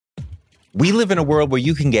We live in a world where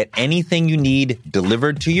you can get anything you need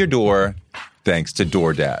delivered to your door thanks to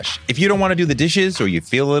DoorDash. If you don't want to do the dishes or you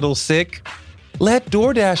feel a little sick, let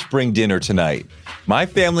DoorDash bring dinner tonight. My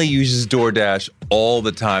family uses DoorDash all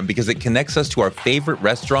the time because it connects us to our favorite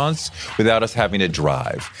restaurants without us having to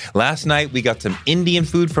drive. Last night, we got some Indian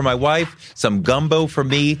food for my wife, some gumbo for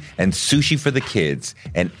me, and sushi for the kids.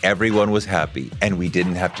 And everyone was happy, and we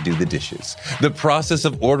didn't have to do the dishes. The process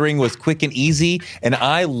of ordering was quick and easy, and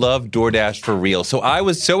I love DoorDash for real. So I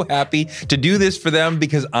was so happy to do this for them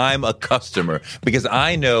because I'm a customer, because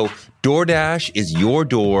I know DoorDash is your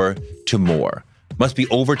door to more. Must be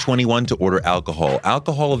over 21 to order alcohol.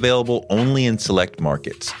 Alcohol available only in select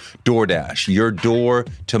markets. DoorDash, your door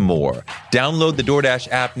to more. Download the DoorDash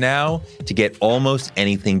app now to get almost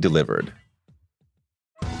anything delivered.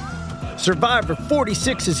 Survivor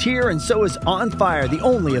 46 is here, and so is On Fire, the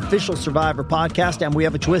only official Survivor podcast, and we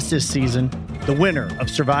have a twist this season. The winner of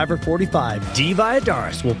Survivor 45, Dee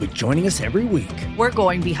Valladares, will be joining us every week. We're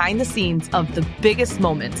going behind the scenes of the biggest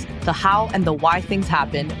moments, the how and the why things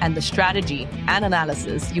happen, and the strategy and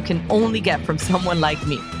analysis you can only get from someone like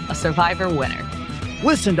me, a Survivor winner.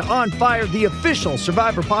 Listen to On Fire, the official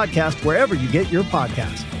Survivor podcast, wherever you get your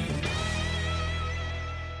podcast.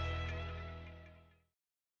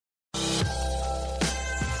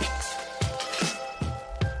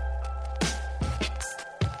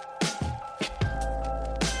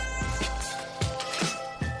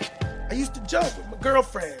 Joke with my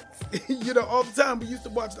girlfriends, all the time. We used to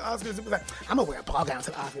watch the Oscars. It was like, I'm gonna wear a ball gown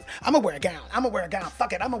to the Oscars. I'm gonna wear a gown.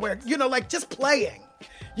 Fuck it. I'm gonna wear, just playing.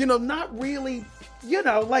 Not really,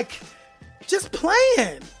 just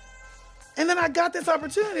playing. And then I got this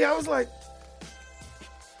opportunity. I was like,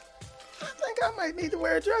 I think I might need to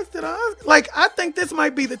wear a dress to the Oscars. I think this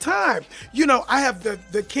might be the time. I have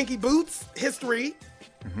the kinky boots history.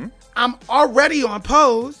 Mm-hmm. I'm already on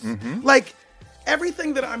Pose. Mm-hmm.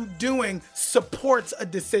 Everything that I'm doing supports a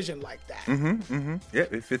decision like that. Mm-hmm, mm-hmm. Yeah,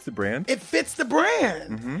 it fits the brand.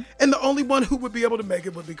 Mm-hmm. And the only one who would be able to make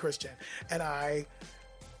it would be Christian. And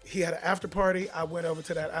he had an after party. I went over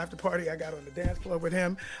to that after party. I got on the dance floor with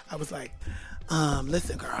him. I was like,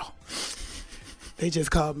 listen, girl, they just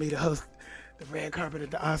called me to host the red carpet at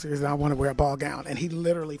the Oscars and I want to wear a ball gown. And he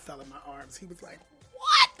literally fell in my arms. He was like,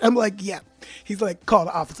 what? I'm like, yeah. He's like, call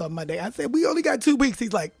the office on Monday. I said, we only got 2 weeks.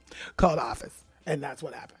 He's like, call the office. And that's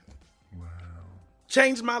what happened. Wow.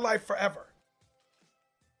 Changed my life forever.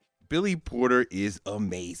 Billy Porter is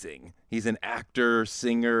amazing. He's an actor,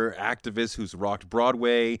 singer, activist who's rocked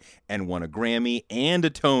Broadway and won a Grammy and a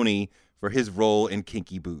Tony for his role in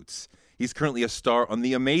Kinky Boots. He's currently a star on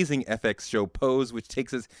the amazing FX show Pose, which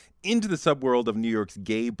takes us into the subworld of New York's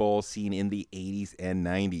gay ball scene in the 80s and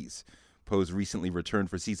 90s. Pose recently returned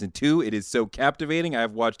for season 2. It is so captivating.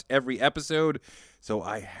 I've watched every episode, so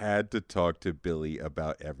I had to talk to Billy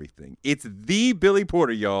about everything. It's the Billy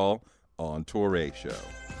Porter, y'all, on Touré Show.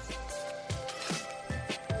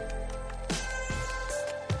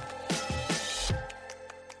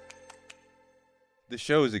 The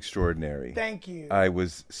show is extraordinary. Thank you. I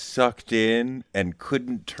was sucked in and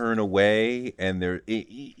couldn't turn away. And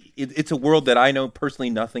it's a world that I know personally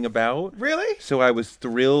nothing about. Really? So I was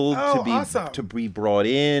thrilled awesome. to be brought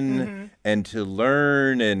in and to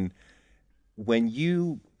learn. And when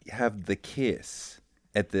you have the kiss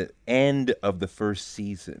at the end of the first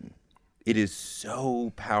season, it is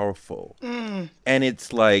so powerful. And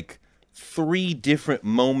it's like 3 different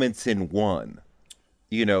moments in one.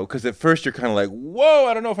 Because at first you're kind of like, whoa,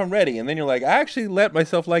 I don't know if I'm ready. And then you're like, I actually let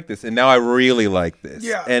myself like this. And now I really like this.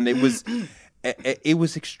 Yeah. And it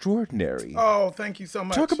was extraordinary. Oh, thank you so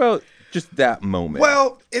much. Talk about just that moment.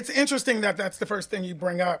 Well, it's interesting that that's the first thing you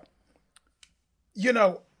bring up.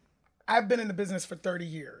 I've been in the business for 30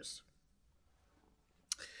 years.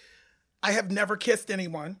 I have never kissed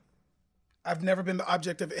anyone. I've never been the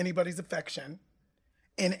object of anybody's affection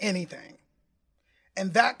in anything.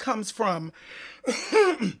 And that comes from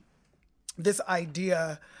this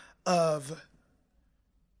idea of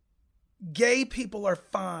gay people are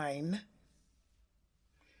fine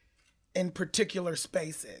in particular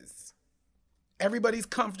spaces. Everybody's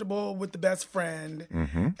comfortable with the best friend.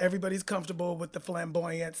 Mm-hmm. Everybody's comfortable with the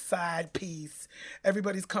flamboyant side piece.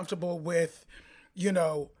 Everybody's comfortable with,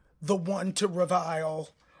 the one to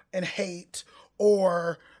revile and hate,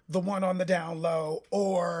 or the one on the down low,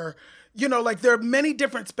 or... there are many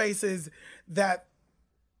different spaces that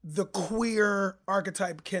the queer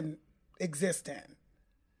archetype can exist in.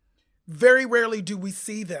 Very rarely do we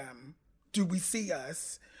see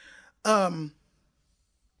us in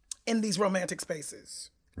these romantic spaces.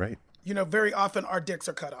 Right. Very often our dicks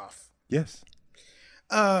are cut off. Yes.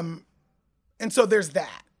 And so there's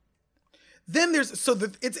that. Then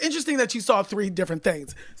it's interesting that you saw 3 different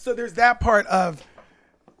things. So there's that part of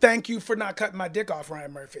thank you for not cutting my dick off,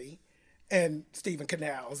 Ryan Murphy and Stephen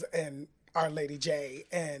Canals and Our Lady J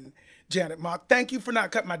and Janet Mock. Thank you for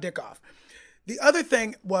not cutting my dick off. The other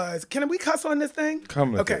thing was, can we cuss on this thing?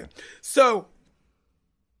 Come with okay. it. So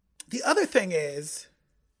the other thing is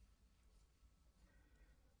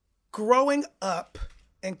growing up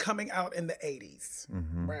and coming out in the 80s,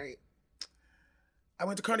 right? I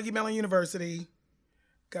went to Carnegie Mellon University,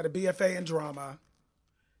 got a BFA in drama.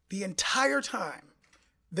 The entire time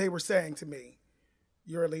they were saying to me,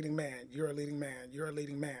 you're a leading man, you're a leading man, you're a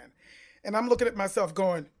leading man. And I'm looking at myself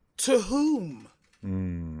going, to whom?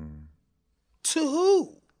 To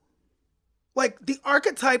who? Like the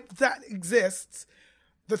archetype that exists,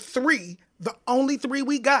 the only 3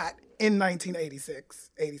 we got in 1986,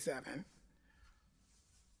 87.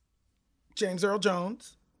 James Earl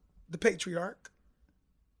Jones, the patriarch.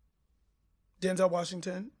 Denzel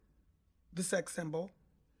Washington, the sex symbol,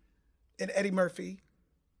 and Eddie Murphy,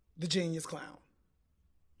 the genius clown.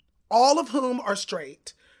 All of whom are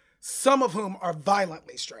straight, some of whom are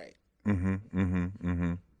violently straight. Violently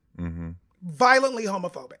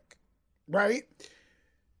homophobic, right?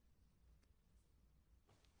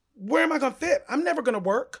 Where am I going to fit? I'm never going to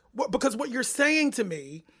work. Because what you're saying to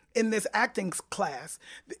me in this acting class,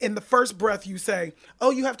 in the first breath you say,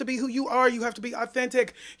 oh, you have to be who you are. You have to be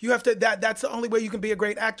authentic. You have to, that's the only way you can be a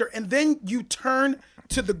great actor. And then you turn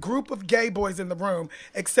to the group of gay boys in the room,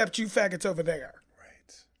 except you faggots over there.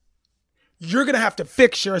 Right. You're going to have to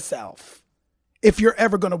fix yourself if you're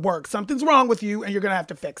ever going to work. Something's wrong with you and you're going to have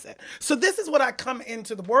to fix it. So this is what I come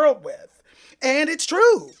into the world with. And it's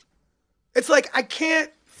true. It's like, I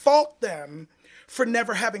can't fault them for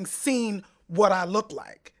never having seen what I look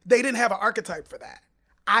like. They didn't have an archetype for that.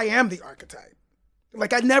 I am the archetype.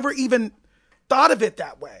 Like, I never even thought of it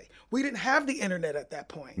that way. We didn't have the internet at that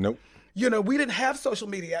point. Nope. You know, we didn't have social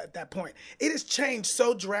media at that point. It has changed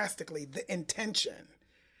so drastically, the intention.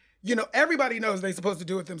 You know, everybody knows they're supposed to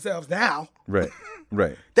do it themselves now. Right,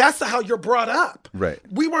 right. That's how you're brought up. Right.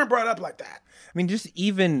 We weren't brought up like that. I mean, just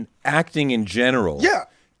even acting in general. Yeah.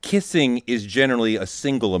 Kissing is generally a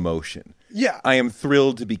single emotion. Yeah. I am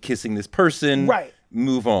thrilled to be kissing this person. Right.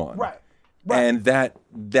 Move on. Right. Right. And that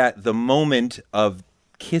the moment of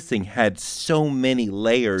kissing had so many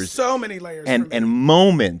layers. So many layers. And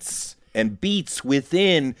moments and beats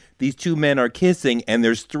within these two men are kissing, and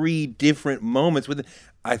there's 3 different moments within.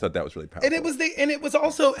 I thought that was really powerful. And it was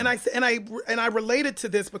also I related to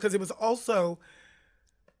this because it was also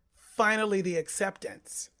finally the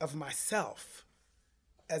acceptance of myself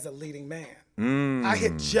as a leading man. I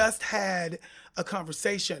had just had a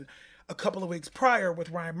conversation a couple of weeks prior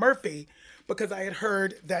with Ryan Murphy because I had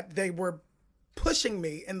heard that they were pushing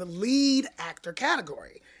me in the lead actor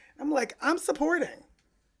category. I'm like, I'm supporting.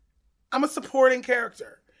 I'm a supporting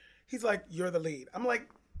character. He's like, you're the lead. I'm like,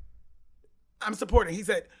 I'm supporting. He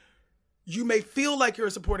said, you may feel like you're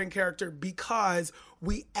a supporting character because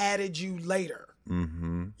we added you later.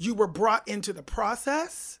 You were brought into the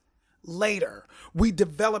process later. We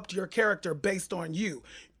developed your character based on you.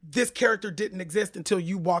 This character didn't exist until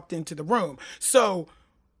you walked into the room. So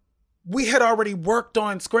we had already worked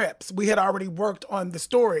on scripts. We had already worked on the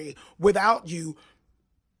story without you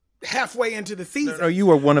halfway into the season. No, you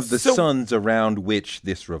are one of the sons around which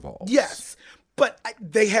this revolves. Yes. But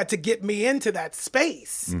they had to get me into that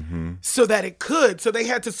space so that it could. So they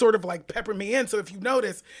had to sort of like pepper me in. So if you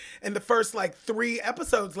notice, in the first like 3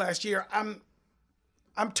 episodes last year, I'm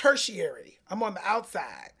tertiary. I'm on the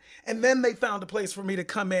outside. And then they found a place for me to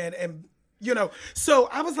come in and, you know. So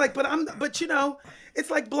I was like, but you know, it's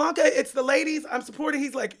like Blanca, it's the ladies I'm supporting.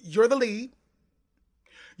 He's like, you're the lead.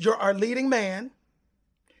 You're our leading man.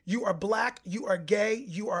 You are Black. You are gay.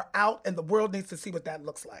 You are out. And the world needs to see what that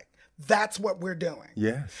looks like. That's what we're doing.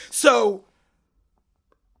 Yes. So,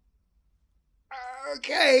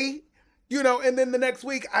 okay. You know, and then the next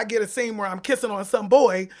week I get a scene where I'm kissing on some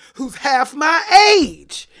boy who's half my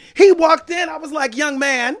age. He walked in. I was like, young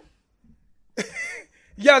man,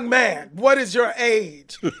 what is your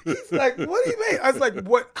age? He's like, what do you mean? I was like,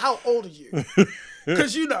 how old are you?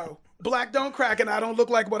 Because, you know, Black don't crack and I don't look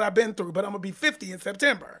like what I've been through, but I'm going to be 50 in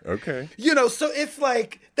September. Okay. You know, so it's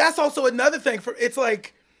like, that's also another thing it's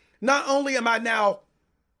like, not only am I now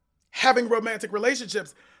having romantic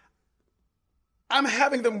relationships, I'm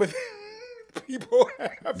having them with people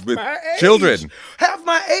half with my age. Children. Half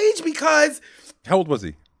my age because... How old was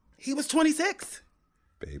he? He was 26.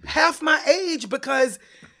 Baby. Half my age because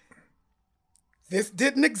this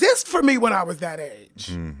didn't exist for me when I was that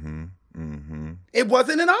age. It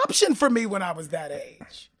wasn't an option for me when I was that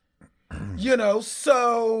age. You know,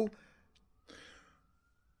 so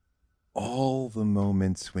all the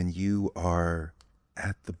moments when you are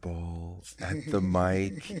at the ball, at the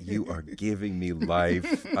mic, you are giving me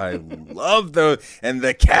life. I love those. And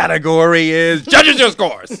the category is Judges Your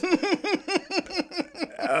Scores.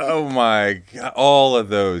 Oh my God. All of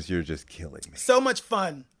those, you're just killing me. So much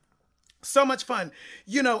fun. So much fun.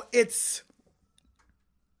 You know, it's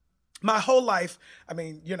my whole life. I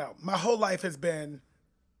mean, you know, my whole life has been,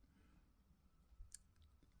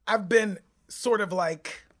 I've been sort of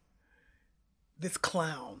like this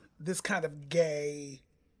clown, this kind of gay,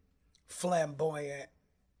 flamboyant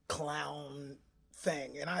clown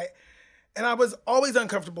thing. And I was always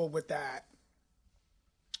uncomfortable with that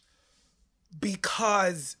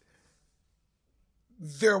because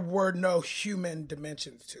there were no human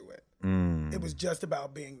dimensions to it. It was just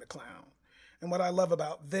about being the clown. And what I love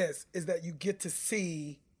about this is that you get to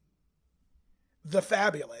see the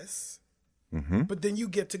fabulous, but then you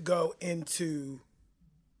get to go into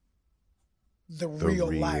the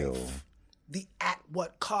real life, the at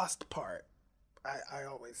what cost part. I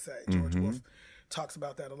always say, George Wolf talks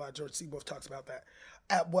about that a lot. George C. Wolf talks about that.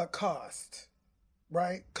 At what cost,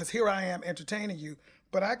 right? Because here I am entertaining you,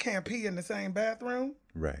 but I can't pee in the same bathroom.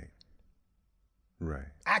 Right.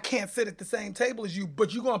 I can't sit at the same table as you,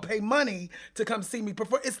 but you're going to pay money to come see me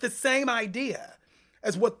perform. It's the same idea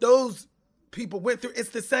as what those people went through. It's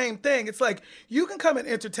the same thing. It's like, you can come and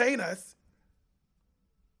entertain us,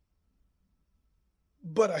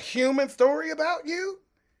 but a human story about you,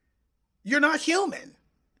 you're not human.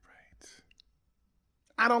 Right.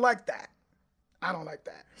 I don't like that.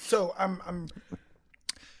 So I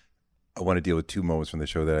want to deal with two moments from the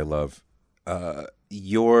show that I love.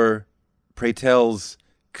 Your Pray Tell's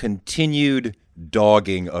continued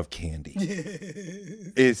dogging of Candy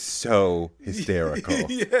is so hysterical.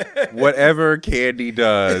 Whatever Candy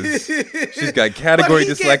does, she's got category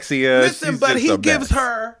dyslexia. But he gives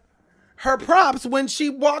her props when she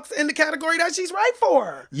walks in the category that she's right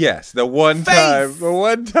for. Yes, the one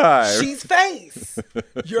time. She's face.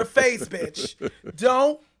 Your face, bitch.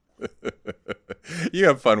 Don't. You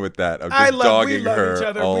have fun with that. I'm just dogging her each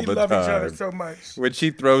other. all we the love time. each other so much. When she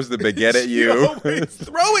throws the baguette at you. Always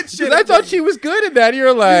throwing shit. I thought she was good at that.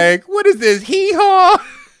 You're like, what is this? Hee-haw.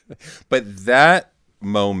 But that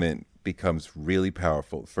moment becomes really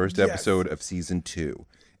powerful. First episode of season 2.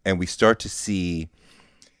 And we start to see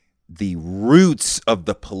the roots of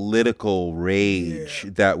the political rage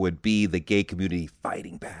that would be the gay community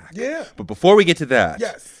fighting back. Yeah. But before we get to that,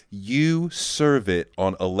 yes, you serve it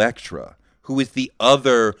on Elektra, who is the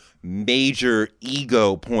other major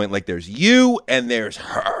ego point. Like there's you and there's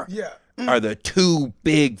her. Yeah. Are the two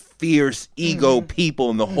big, fierce ego people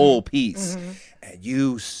in the whole piece. And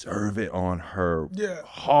you serve it on her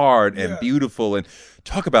hard and beautiful. And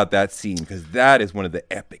talk about that scene, because that is one of the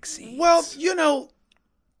epic scenes. Well, you know,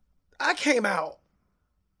 I came out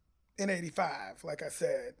in 85, like I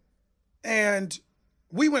said, and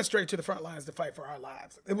we went straight to the front lines to fight for our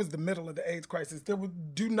lives. It was the middle of the AIDS crisis. There was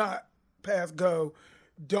do not pass go,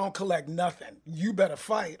 don't collect nothing. You better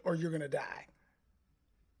fight or you're going to die.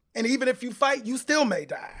 And even if you fight, you still may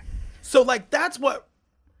die. So like that's what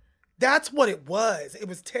it was. It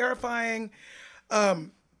was terrifying.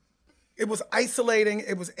 It was isolating.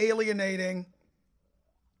 It was alienating.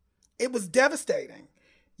 It was devastating.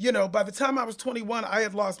 You know, by the time I was 21, I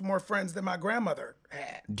had lost more friends than my grandmother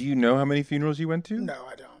had. Do you know how many funerals you went to? No,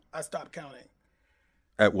 I don't. I stopped counting.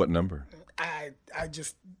 At what number? I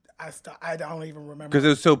stopped. I don't even remember. Because it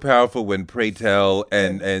was so powerful when Pray Tell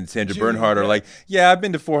and Sandra Bernhard are like, yeah, I've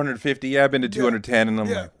been to 450. Yeah, I've been to 210. And I'm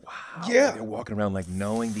like, wow. Yeah. They're walking around like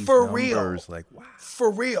knowing these For numbers. Real. Like, wow. For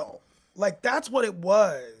real. Like, that's what it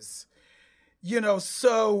was. You know,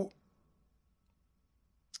 so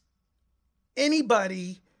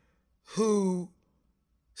anybody who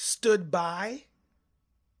stood by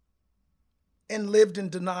and lived in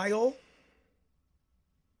denial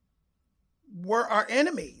were our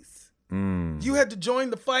enemies. You had to join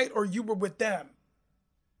the fight or you were with them.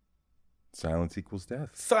 Silence equals death.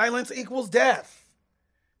 Silence equals death.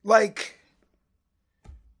 Like,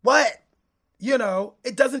 what? You know,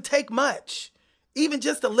 it doesn't take much. Even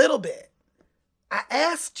just a little bit. I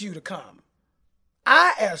asked you to come.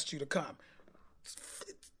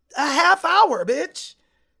 A half hour, bitch.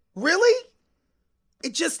 Really?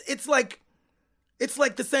 It's like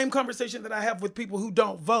the same conversation that I have with people who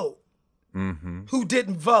don't vote. Who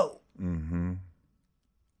didn't vote.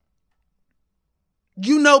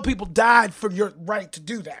 You know people died for your right to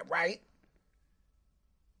do that, right?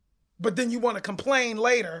 But then you want to complain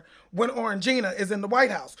later when Orangina is in the White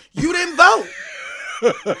House. You didn't vote.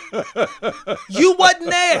 You wasn't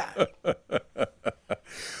there.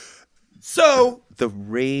 So the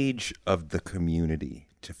rage of the community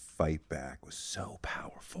to fight back was so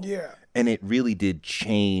powerful. Yeah. And it really did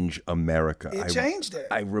change America. It changed it.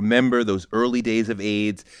 I remember those early days of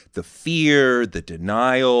AIDS, the fear, the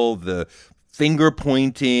denial, the finger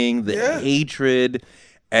pointing, the hatred,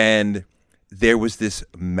 and there was this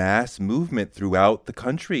mass movement throughout the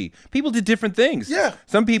country. People did different things. Yeah.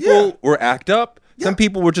 Some people were ACT UP. Yeah. Some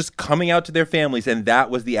people were just coming out to their families, and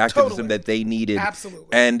that was the activism that they needed. Absolutely.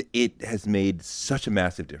 And it has made such a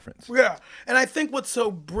massive difference. Yeah. And I think what's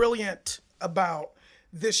so brilliant about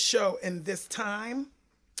this show in this time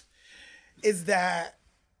is that,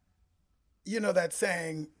 you know, that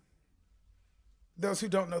saying, those who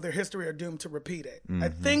don't know their history are doomed to repeat it. I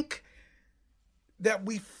think that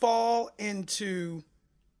we fall into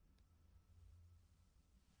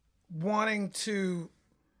wanting to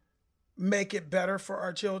make it better for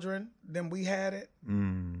our children than we had it.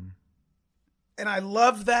 And I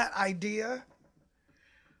love that idea.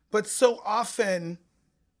 But so often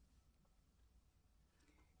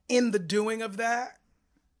in the doing of that,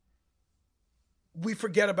 we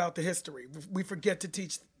forget about the history. We forget to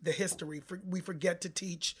teach the history. We forget to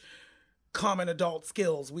teach common adult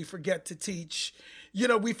skills. We forget to teach,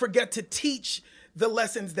 we forget to teach the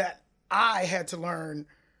lessons that I had to learn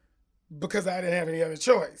because I didn't have any other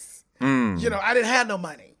choice. I didn't have no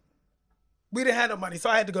money. We didn't have no money, so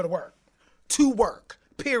I had to go to work.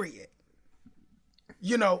 Period.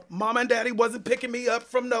 Mom and daddy wasn't picking me up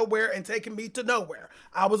from nowhere and taking me to nowhere.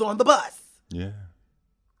 I was on the bus. Yeah.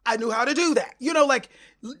 I knew how to do that. Like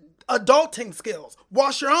adulting skills.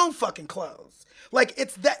 Wash your own fucking clothes. Like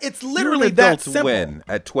it's literally that simple. When?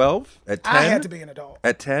 At 12? At 10? I had to be an adult.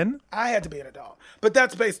 At 10? I had to be an adult. But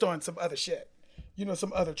that's based on some other shit.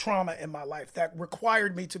 Some other trauma in my life that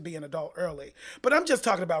required me to be an adult early. But I'm just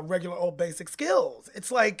talking about regular old basic skills.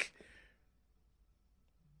 It's like,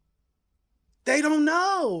 they don't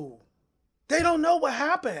know. They don't know what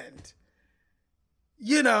happened.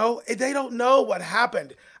 They don't know what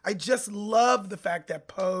happened. I just love the fact that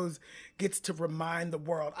Pose gets to remind the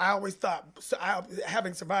world. I always thought,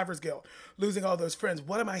 having survivor's guilt, losing all those friends,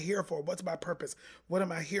 what am I here for? What's my purpose? What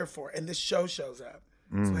am I here for? And this show shows up.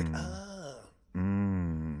 It's like,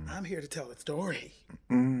 I'm here to tell the story.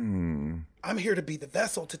 I'm here to be the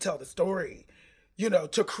vessel to tell the story,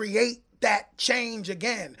 to create that change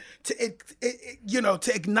again, to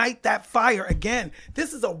ignite that fire again.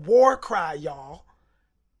 This is a war cry, y'all.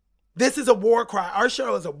 This is a war cry. Our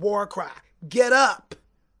show is a war cry. Get up.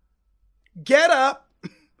 Get up.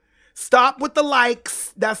 Stop with the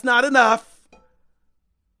likes. That's not enough.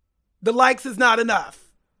 The likes is not enough.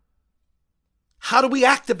 How do we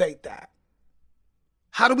activate that?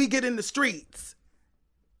 How do we get in the streets?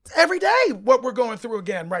 It's every day what we're going through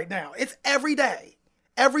again right now. It's every day.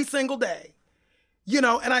 Every single day. And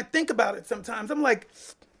I think about it sometimes. I'm like,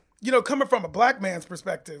 coming from a black man's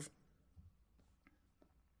perspective,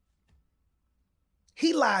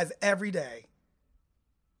 he lies every day.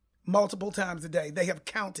 Multiple times a day. They have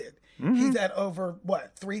counted. He's at over,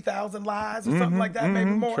 3,000 lies or something like that, maybe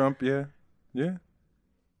more. Trump, yeah. Yeah.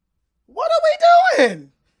 What are we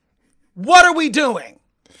doing? What are we doing?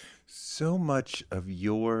 So much of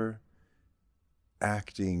your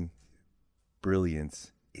acting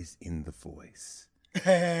brilliance is in the voice.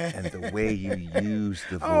 And the way you use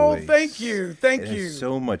the voice. Oh, thank you. Thank it you. has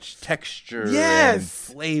so much texture Yes. and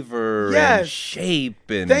flavor Yes. and shape.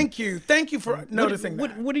 And Thank you. Thank you for noticing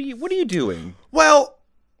that. What are you doing? Well,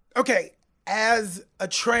 okay, as a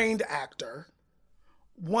trained actor,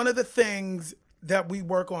 one of the things that we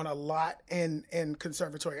work on a lot in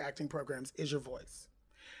conservatory acting programs is your voice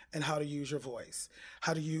and how to use your voice,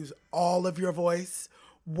 how to use all of your voice,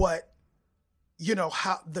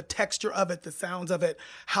 how the texture of it, the sounds of it,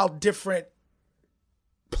 how different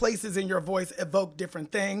places in your voice evoke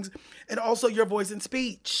different things, and also your voice and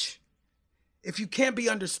speech. If you can't be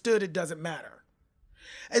understood, it doesn't matter.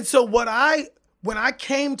 And so when I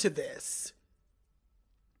came to this,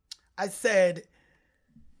 I said,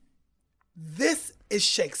 this is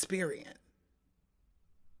Shakespearean.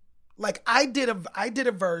 Like I did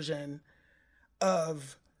a version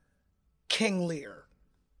of King Lear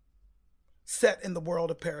set in the world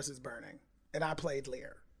of Paris is Burning. And I played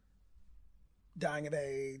Lear. Dying of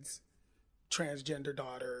AIDS, transgender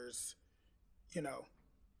daughters,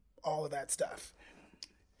 all of that stuff.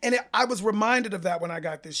 And I was reminded of that when I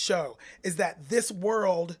got this show, is that this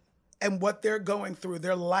world and what they're going through,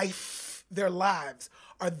 their lives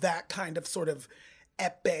are that kind of sort of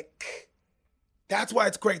epic. That's why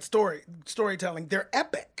it's great storytelling. They're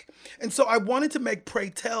epic. And so I wanted to make Pray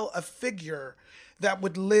Tell a figure that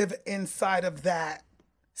would live inside of that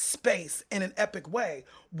space in an epic way.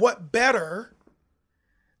 What better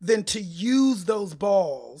than to use those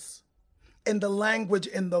balls and the language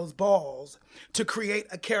in those balls to create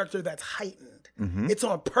a character that's heightened. It's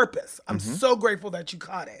on purpose. I'm so grateful that you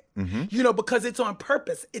caught it. Because it's on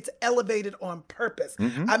purpose. It's elevated on purpose.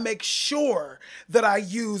 I make sure that I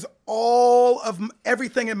use all of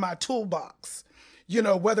everything in my toolbox,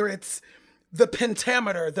 whether it's the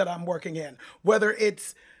pentameter that I'm working in, whether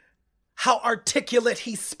it's how articulate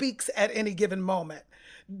he speaks at any given moment,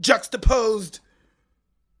 juxtaposed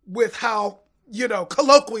with how,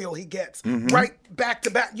 colloquial he gets, right back to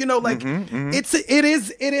back, it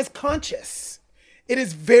is conscious. It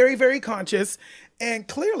is very, very conscious, and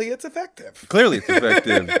clearly it's effective.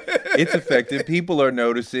 It's effective. People are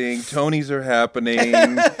noticing. Tonys are happening.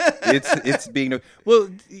 It's being... Well,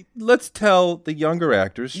 let's tell the younger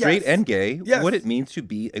actors, straight and gay, what it means to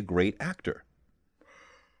be a great actor.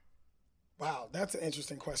 Wow, that's an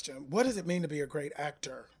interesting question. What does it mean to be a great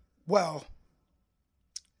actor? Well,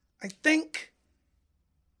 I think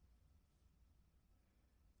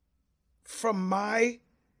from my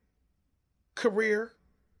career,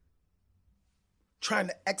 trying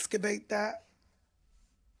to excavate that,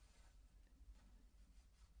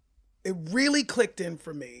 it really clicked in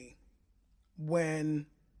for me when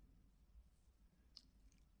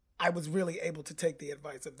I was really able to take the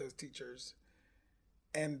advice of those teachers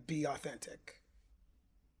and be authentic.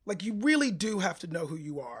 Like, you really do have to know who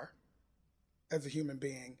you are as a human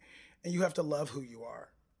being, and you have to love who you are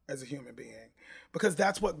as a human being, because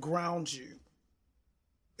that's what grounds you.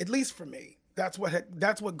 At least for me, that's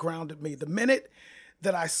what grounded me. The minute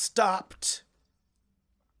that I stopped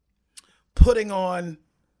putting on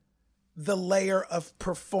the layer of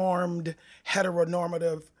performed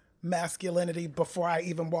heteronormative masculinity before I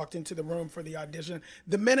even walked into the room for the audition,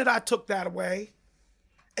 the minute I took that away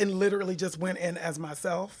and literally just went in as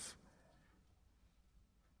myself,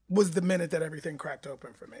 was the minute that everything cracked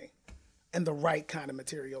open for me and the right kind of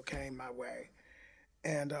material came my way.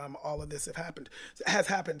 And all of this has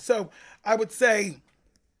happened. So I would say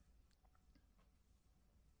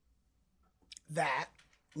that,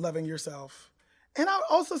 loving yourself. And I would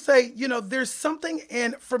also say, there's something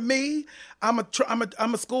in, for me, I'm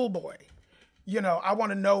a schoolboy. I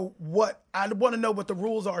want to know what the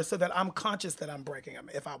rules are so that I'm conscious that I'm breaking them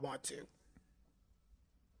if I want to.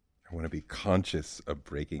 I want to be conscious of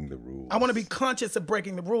breaking the rules. I want to be conscious of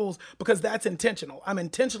breaking the rules because that's intentional. I'm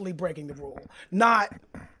intentionally breaking the rule, not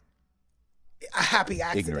a happy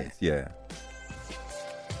accident. Ignorance, yeah.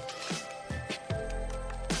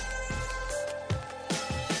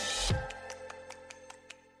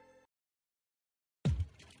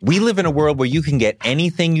 We live in a world where you can get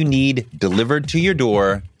anything you need delivered to your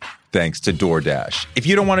door thanks to DoorDash. If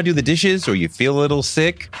you don't want to do the dishes or you feel a little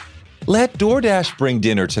sick, let DoorDash bring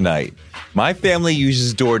dinner tonight. My family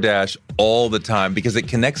uses DoorDash all the time because it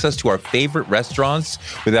connects us to our favorite restaurants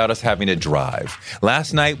without us having to drive.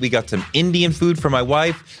 Last night, we got some Indian food for my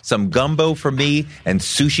wife, some gumbo for me, and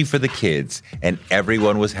sushi for the kids. And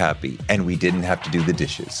everyone was happy, and we didn't have to do the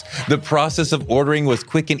dishes. The process of ordering was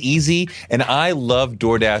quick and easy, and I love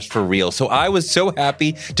DoorDash for real. So I was so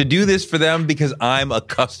happy to do this for them because I'm a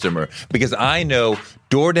customer, because I know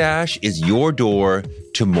DoorDash is your door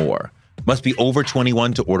to more. Must be over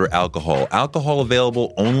 21 to order alcohol. Alcohol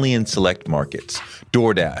available only in select markets.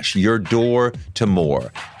 DoorDash, your door to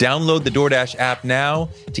more. Download the DoorDash app now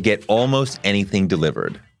to get almost anything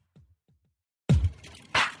delivered.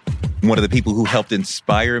 One of the people who helped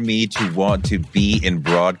inspire me to want to be in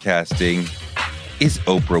broadcasting is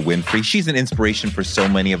Oprah Winfrey. She's an inspiration for so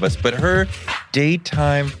many of us, but her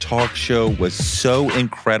daytime talk show was so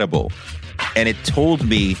incredible. And it told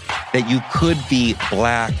me that you could be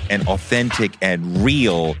Black and authentic and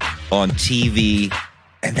real on TV.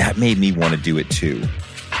 And that made me want to do it too.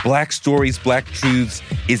 Black Stories, Black Truths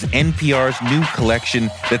is NPR's new collection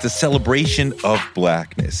that's a celebration of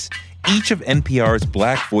Blackness. Each of NPR's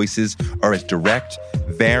Black voices are as direct,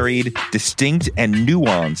 varied, distinct, and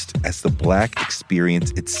nuanced as the Black experience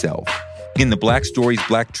itself. In the Black Stories,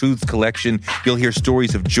 Black Truths collection, you'll hear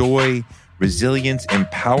stories of joy, resilience,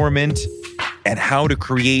 empowerment, and how to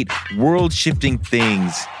create world-shifting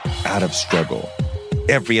things out of struggle.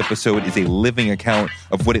 Every episode is a living account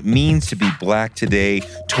of what it means to be Black today,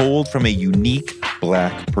 told from a unique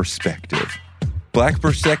Black perspective. Black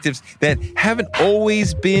perspectives that haven't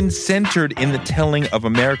always been centered in the telling of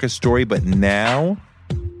America's story, but now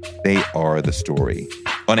they are the story.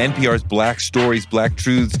 On NPR's Black Stories, Black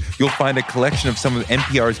Truths, you'll find a collection of some of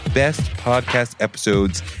NPR's best podcast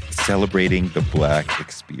episodes celebrating the Black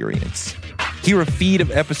experience. Hear a feed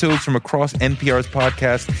of episodes from across NPR's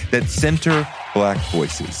podcasts that center Black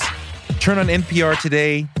voices. Turn on NPR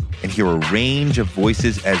today and hear a range of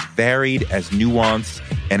voices as varied, as nuanced,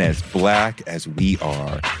 and as Black as we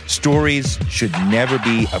are. Stories should never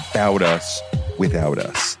be about us without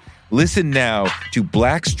us. Listen now to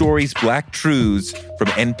Black Stories, Black Truths from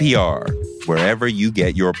NPR, wherever you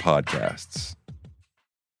get your podcasts.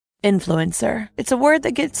 Influencer. It's a word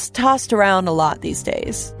that gets tossed around a lot these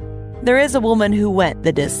days. There is a woman who went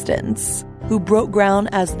the distance, who broke ground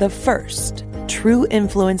as the first true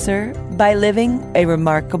influencer by living a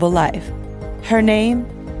remarkable life. Her name,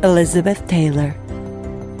 Elizabeth Taylor.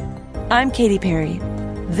 I'm Katy Perry.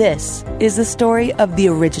 This is the story of the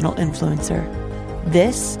original influencer.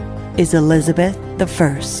 This is Elizabeth the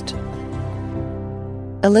First.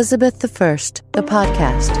 Elizabeth the First, the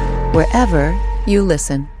podcast, wherever you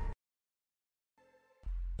listen.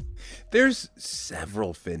 There's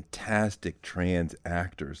several fantastic trans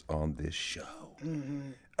actors on this show.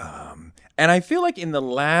 And I feel like in the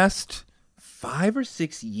last 5 or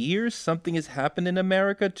 6 years, something has happened in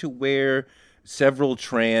America to where several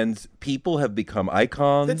trans people have become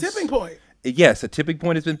icons. The tipping point. Yes, a tipping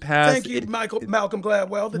point has been passed. Thank you, Malcolm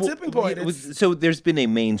Gladwell. The tipping point. So there's been a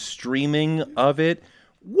mainstreaming of it.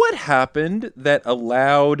 What happened that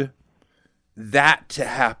allowed that to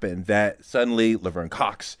happen, that suddenly Laverne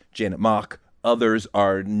Cox, Janet Mock, others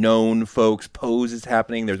are known folks, Pose is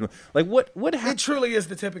happening. There's like what happened? It truly is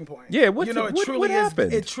the tipping point. Yeah, what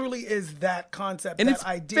happened? It truly is that concept, and that it's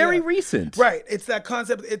idea. Very recent. Right. It's that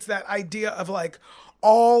concept, it's that idea of like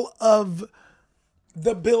all of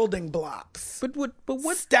the building blocks. But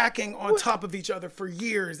what stacking on top of each other for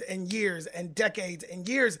years and years and decades and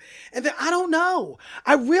years. And then I don't know.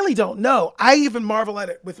 I really don't know. I even marvel at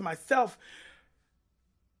it with myself.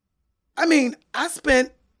 I mean, I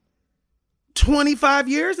spent 25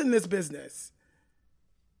 years in this business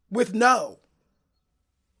with no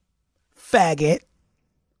faggot.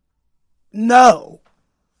 No.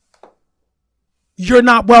 You're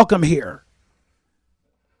not welcome here.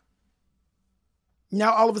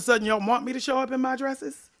 Now, all of a sudden, y'all want me to show up in my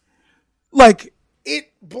dresses? Like,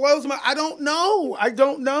 it blows my... I don't know.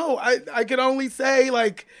 I can only say,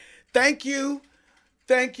 like, thank you.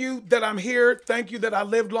 Thank you that I'm here. Thank you that I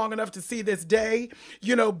lived long enough to see this day.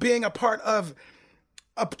 You know, being a part of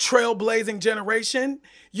a trailblazing generation.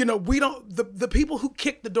 You know, we don't... The people who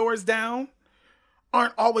kick the doors down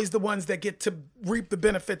aren't always the ones that get to reap the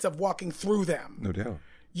benefits of walking through them. No doubt.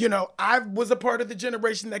 You know, I was a part of the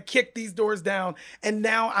generation that kicked these doors down, and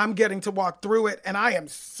now I'm getting to walk through it, and I am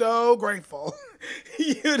so grateful,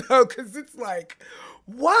 you know, because it's like,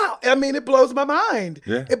 wow. I mean, it blows my mind.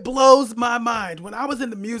 Yeah. It blows my mind. When I was in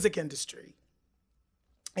the music industry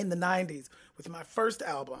in the 90s with my first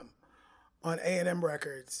album on A&M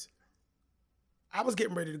Records, I was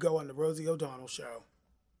getting ready to go on the Rosie O'Donnell show.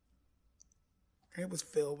 It was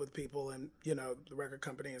filled with people and, you know, the record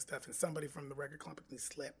company and stuff. And somebody from the record company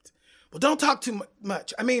slipped. Well, don't talk too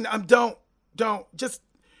much. I mean, don't just,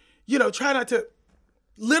 you know, try not to.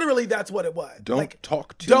 Literally, that's what it was. Don't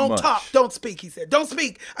talk too much. Don't talk. Don't speak, he said. Don't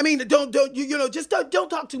speak. I mean, you know, just don't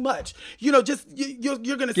talk too much. You know, just, you're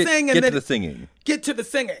going to sing and then. Get to the singing. Get to the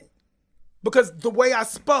singing. Because the way I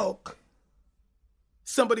spoke,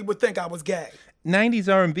 somebody would think I was gay.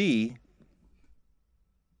 90s R&B.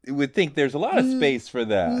 You would think there's a lot of space for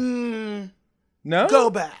that. No? Go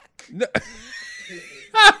back. No.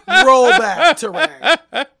 Roll back,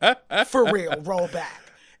 Terang. For real, roll back.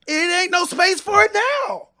 It ain't no space for it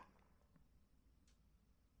now.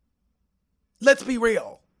 Let's be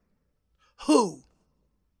real. Who?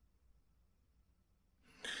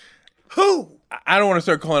 I don't want to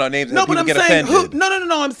start calling out names. No, but I'm get saying offended. who?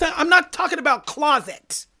 No. I'm not talking about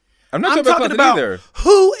closet. I'm not talking about either.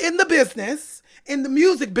 Who in the business, in the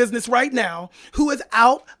music business right now, who is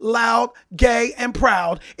out, loud, gay, and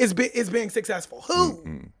proud is being successful? Who?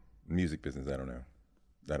 Mm-mm. Music business, I don't know.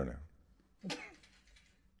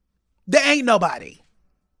 There ain't nobody.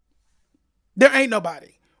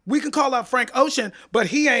 We can call out Frank Ocean, but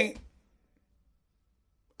he ain't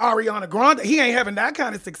Ariana Grande. He ain't having that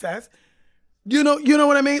kind of success. You know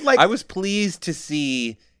what I mean? Like, I was pleased to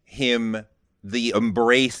see him, the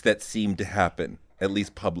embrace that seemed to happen, at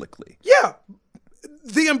least publicly. Yeah.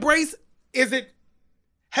 The embrace, has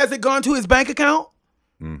it gone to his bank account?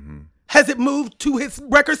 Mm-hmm. Has it moved to his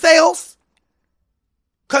record sales?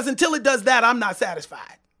 Because until it does that, I'm not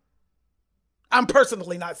satisfied. I'm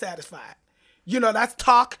personally not satisfied. You know, that's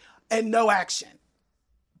talk and no action.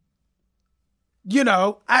 You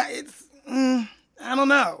know, I don't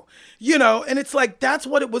know. You know, and it's like, that's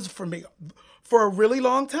what it was for me for a really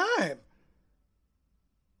long time.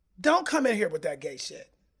 Don't come in here with that gay shit.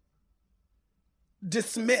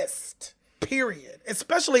 Dismissed. period.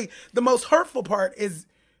 Especially the most hurtful part is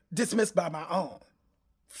dismissed by my own.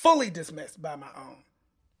 Fully dismissed by my own.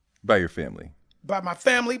 By your family. By my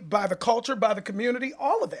family, by the culture, by the community,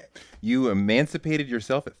 all of it. You emancipated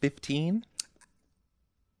yourself at 15?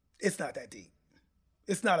 It's not that deep.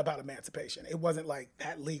 It's not about emancipation. It wasn't like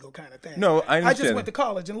that legal kind of thing. No, I understand. I just went to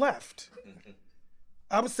college and left.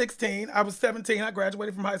 I was 16. I was 17. I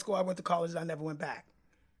graduated from high school. I went to college and I never went back.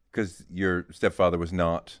 Because your stepfather was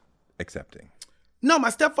not accepting. No, my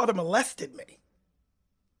stepfather molested me.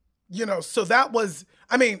 You know, so that was,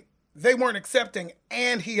 I mean, they weren't accepting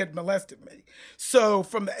and he had molested me. So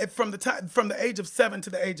from the age of 7 to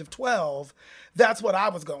the age of 12, that's what I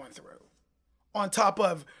was going through. On top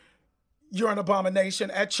of, you're an abomination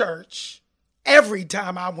at church every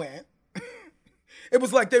time I went. It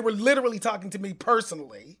was like they were literally talking to me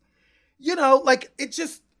personally. You know, like it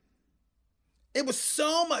was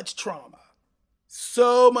so much trauma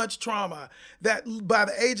that by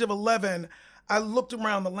the age of 11, I looked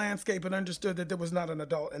around the landscape and understood that there was not an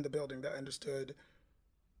adult in the building that understood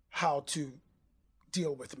how to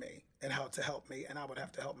deal with me and how to help me, and I would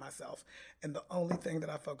have to help myself. And the only thing that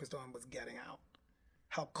I focused on was getting out.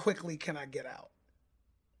 How quickly can I get out?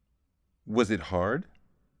 Was it hard?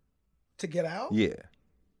 To get out? Yeah.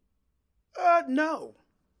 No.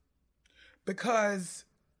 Because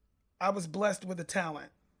I was blessed with a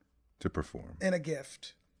talent. To perform. And a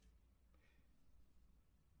gift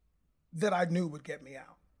that I knew would get me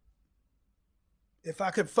out. If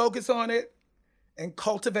I could focus on it and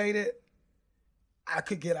cultivate it, I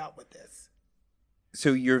could get out with this.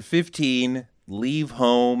 So you're 15, leave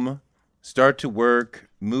home, start to work,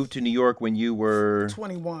 move to New York when you were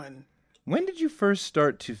 21. When did you first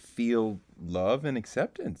start to feel love and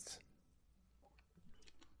acceptance?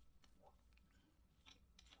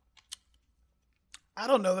 I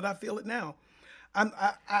don't know that I feel it now.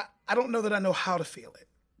 I don't know that I know how to feel it.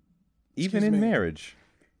 Even in marriage?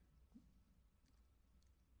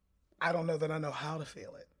 I don't know that I know how to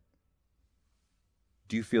feel it.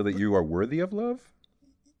 Do you feel that you are worthy of love?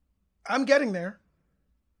 I'm getting there.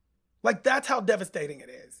 Like, that's how devastating it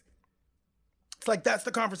is. It's like, that's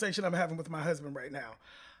the conversation I'm having with my husband right now.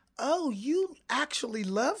 Oh, you actually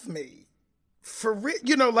love me. For real.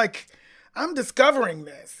 You know, like, I'm discovering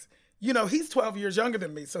this. You know, he's 12 years younger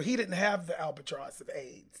than me, so he didn't have the albatross of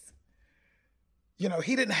AIDS. You know,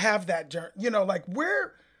 he didn't have that journey. You know, like,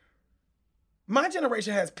 my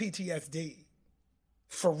generation has PTSD.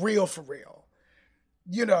 For real, for real.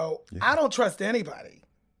 You know, yeah. I don't trust anybody.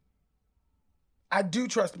 I do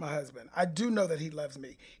trust my husband. I do know that he loves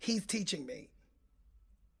me. He's teaching me.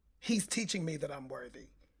 He's teaching me that I'm worthy.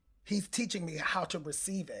 He's teaching me how to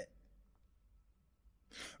receive it.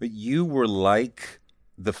 But you were like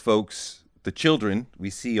the folks, the children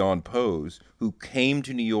we see on Pose, who came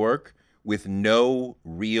to New York with no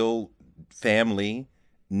real family,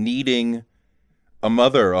 needing a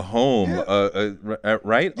mother, a home, yeah.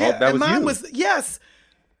 Right? Yeah. That and was mine you. was, yes,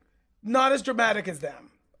 not as dramatic as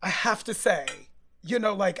them. I have to say, you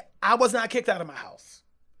know, like, I was not kicked out of my house.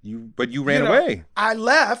 But you ran away. I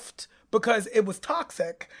left because it was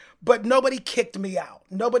toxic, but nobody kicked me out.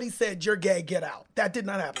 Nobody said, you're gay, get out. That did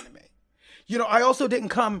not happen to me. You know, I also didn't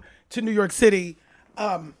come to New York City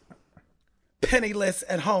penniless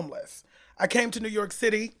and homeless. I came to New York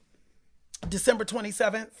City December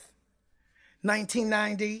 27th,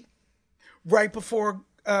 1990, right before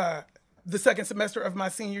the second semester of my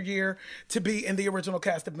senior year, to be in the original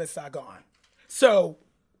cast of Miss Saigon. So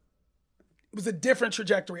it was a different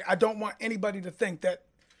trajectory. I don't want anybody to think that,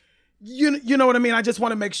 you know what I mean? I just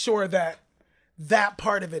want to make sure that that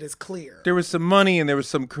part of it is clear. There was some money and there was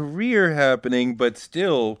some career happening, but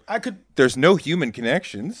still, there's no human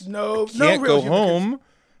connections. No, can't real go home.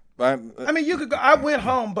 I mean, you could go. I went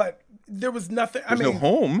home, but there was nothing. There's no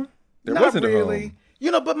home. There wasn't really. A home.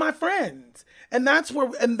 You know, but my friends, and that's where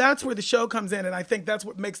the show comes in, and I think that's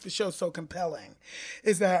what makes the show so compelling,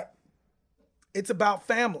 is that it's about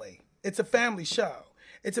family. It's a family show.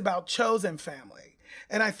 It's about chosen family,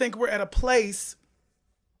 and I think we're at a place,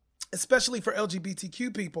 especially for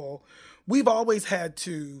LGBTQ people, we've always had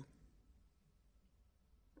to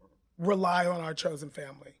rely on our chosen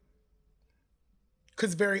family.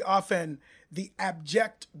 Because very often the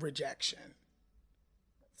abject rejection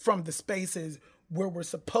from the spaces where we're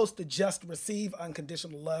supposed to just receive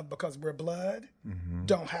unconditional love because we're blood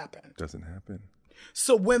don't happen. Doesn't happen.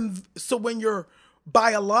 So when your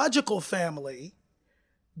biological family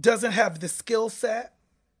doesn't have the skill set,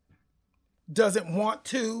 doesn't want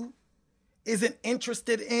to, isn't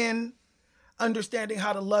interested in understanding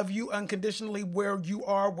how to love you unconditionally where you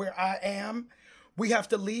are, where I am, we have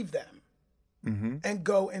to leave them and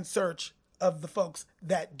go in search of the folks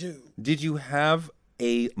that do. Did you have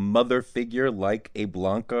a mother figure like a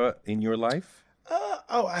Blanca in your life?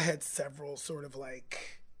 I had several sort of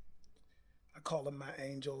like, I call them my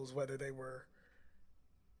angels, whether they were,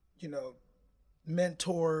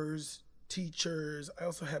 mentors, teachers. I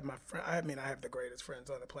also had my friend. I have the greatest friends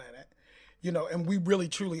on the planet, and we really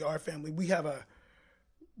truly are family. We have a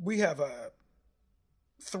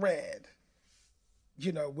thread,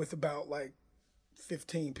 with about like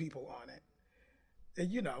 15 people on it. And,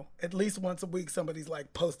 at least once a week, somebody's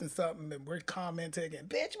like posting something and we're commenting and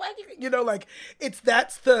bitch, why you, like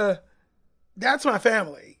that's my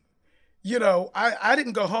family. I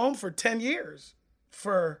didn't go home for 10 years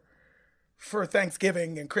for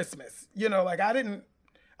Thanksgiving and Christmas.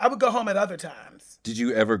 I would go home at other times. Did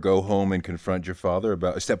you ever go home and confront your stepfather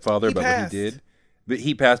about what he did? But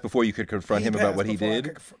he passed before you could confront him about what he did?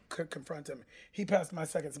 I could confront him. He passed my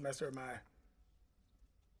second semester of my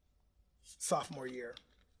sophomore year.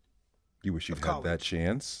 You wish you'd had that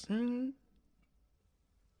chance? Mm-hmm.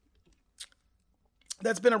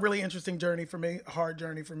 That's been a really interesting journey for me, a hard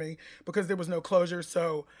journey for me, because there was no closure,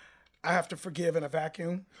 so I have to forgive in a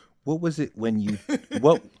vacuum. What was it when you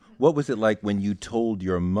what was it like when you told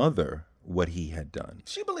your mother what he had done?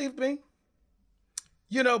 She believed me.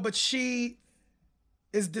 But she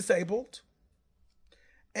is disabled.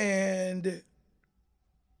 And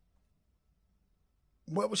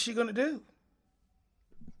what was she going to do?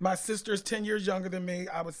 My sister's 10 years younger than me.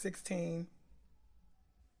 I was 16.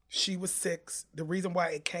 She was 6. The reason why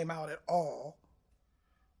it came out at all,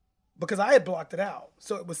 because I had blocked it out.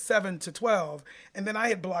 So it was 7 to 12. And then I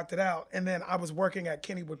had blocked it out. And then I was working at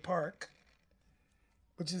Kennywood Park,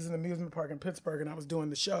 which is an amusement park in Pittsburgh. And I was doing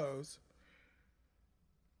the shows.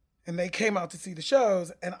 And they came out to see the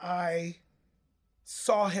shows. And I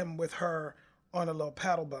saw him with her on a little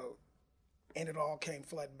paddle boat. And it all came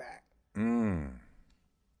flooding back.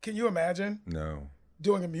 Can you imagine? No.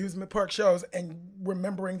 Doing amusement park shows and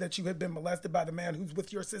remembering that you had been molested by the man who's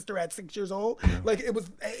with your sister at 6 years old? No.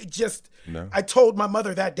 No. I told my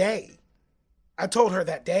mother that day. I told her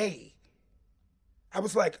that day. I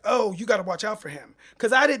was like, oh, you got to watch out for him.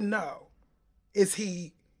 Because I didn't know. Is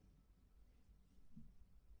he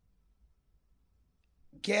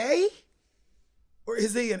gay? Or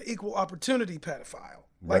is he an equal opportunity pedophile?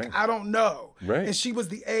 Like, right. I don't know. Right. And she was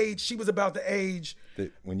about the age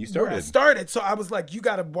when you started. Where I started. So I was like, you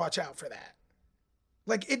got to watch out for that.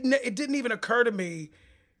 Like, it didn't even occur to me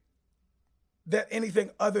that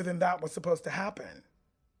anything other than that was supposed to happen.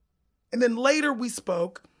 And then later we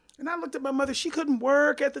spoke, and I looked at my mother. She couldn't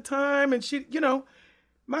work at the time. And she,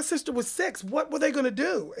 my sister was 6. What were they going to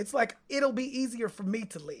do? It's like, it'll be easier for me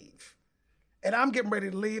to leave. And I'm getting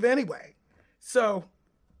ready to leave anyway. So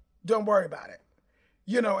don't worry about it.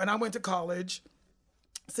 And I went to college.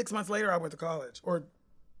 6 months later, I went to college. Or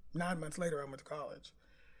 9 months later, I went to college.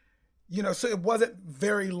 So it wasn't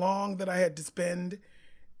very long that I had to spend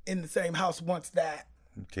in the same house once that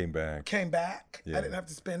came back. Yeah. I didn't have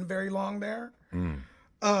to spend very long there.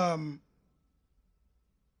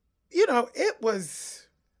 It was,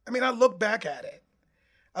 I look back at it.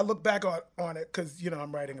 I look back on it because,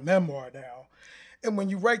 I'm writing a memoir now. And when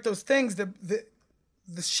you write those things, the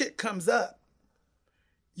shit comes up.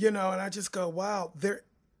 And I just go, wow,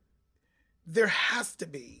 there has to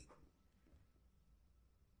be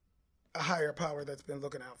a higher power that's been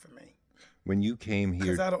looking out for me. When you came here,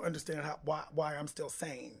 because I don't understand why I'm still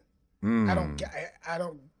sane. I'm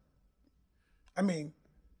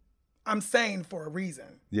sane for a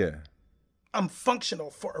reason. Yeah. I'm functional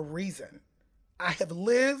for a reason. I have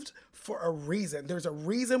lived for a reason. There's a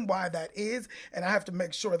reason why that is, and I have to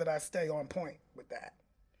make sure that I stay on point with that.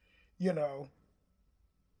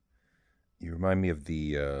 You remind me of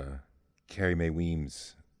the Carrie Mae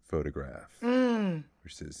Weems photograph,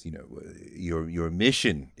 which says, your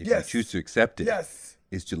mission, if you choose to accept it,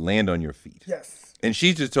 is to land on your feet. Yes. And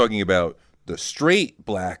she's just talking about the straight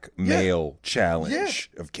black male challenge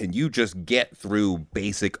of, can you just get through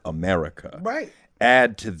basic America? Right.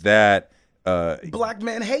 Add to that, black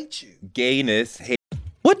men hate you. Gayness.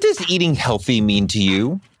 What does eating healthy mean to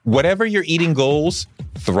you? Whatever your eating goals,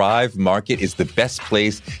 Thrive Market is the best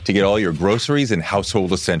place to get all your groceries and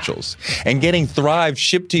household essentials. And getting Thrive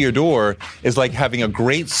shipped to your door is like having a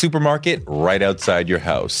great supermarket right outside your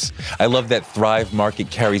house. I love that Thrive Market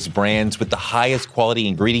carries brands with the highest quality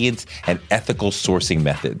ingredients and ethical sourcing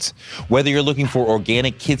methods. Whether you're looking for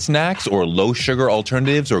organic kid snacks or low sugar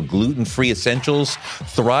alternatives or gluten-free essentials,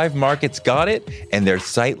 Thrive Market's got it, and their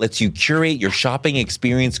site lets you curate your shopping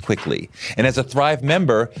experience quickly. And as a Thrive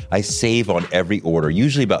member, I save on every order,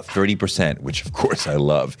 usually about 30%, which of course I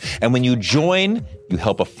love. And when you join, you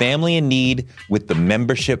help a family in need with the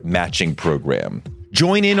membership matching program.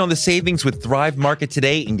 Join in on the savings with Thrive Market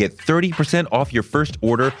today and get 30% off your first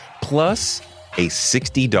order plus a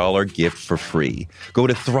 $60 gift for free. Go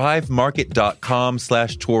to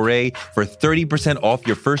thrivemarket.com/Toure for 30% off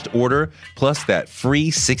your first order plus that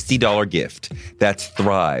free $60 gift. That's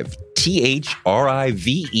Thrive,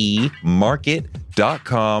 THRIVE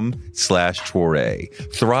market.com/Toure.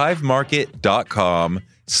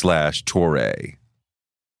 thrivemarket.com/Toure.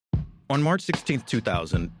 On March 16,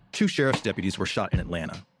 2000, 2 sheriff's deputies were shot in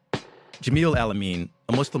Atlanta. Jamil Al-Amin,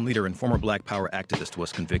 a Muslim leader and former Black Power activist,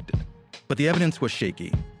 was convicted. But the evidence was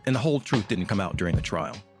shaky, and the whole truth didn't come out during the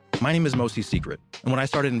trial. My name is Mosi Secret, and when I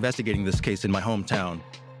started investigating this case in my hometown,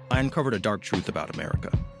 I uncovered a dark truth about America.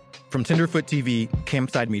 From Tenderfoot TV,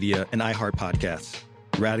 Campside Media, and iHeart Podcasts,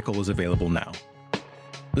 Radical is available now.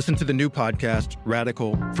 Listen to the new podcast,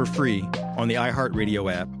 Radical, for free on the iHeart Radio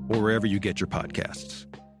app or wherever you get your podcasts.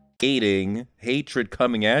 Hatred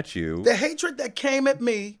coming at you. The hatred that came at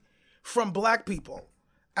me from Black people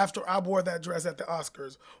after I wore that dress at the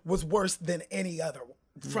Oscars was worse than any other,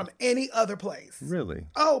 from any other place. Really?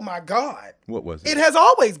 Oh my God. What was it? It has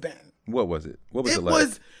always been. What was it? What was it like? It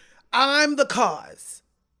was, I'm the cause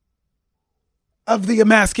of the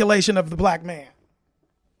emasculation of the Black man.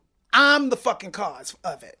 I'm the fucking cause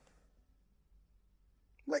of it.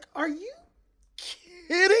 Like, are you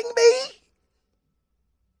kidding me?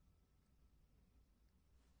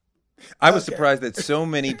 I was surprised that so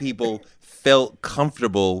many people felt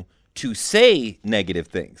comfortable to say negative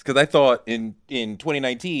things. Because I thought in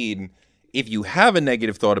 2019, if you have a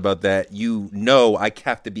negative thought about that, I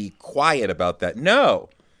have to be quiet about that. No.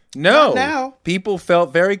 Not now. People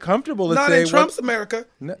felt very comfortable to Not say. in Trump's America.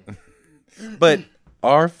 No. But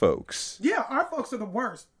our folks. Yeah, our folks are the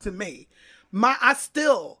worst to me. I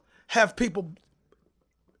still have people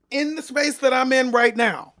in the space that I'm in right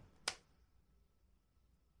now.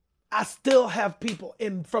 I still have people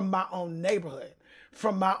from my own neighborhood,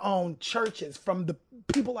 from my own churches, from the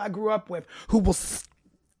people I grew up with who will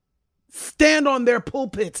stand on their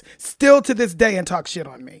pulpits still to this day and talk shit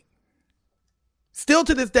on me. Still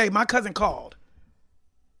to this day, my cousin called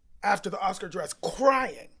after the Oscar dress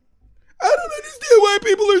crying. I don't understand why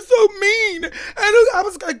people are so mean. I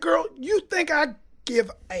was like, girl, you think I give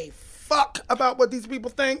a fuck about what these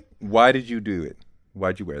people think? Why did you do it?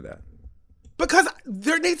 Why'd you wear that? Because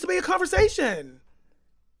there needs to be a conversation.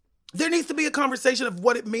 There needs to be a conversation of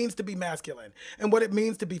what it means to be masculine and what it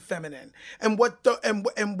means to be feminine and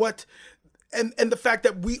the fact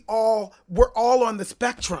that we're all on the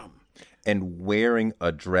spectrum. And wearing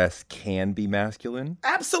a dress can be masculine?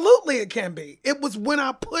 Absolutely it can be. It was when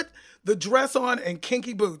I put the dress on and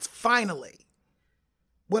kinky boots, finally,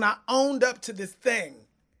 when I owned up to this thing,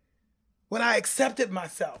 when I accepted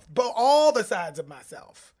myself, all the sides of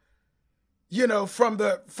myself. You know, from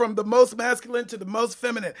the most masculine to the most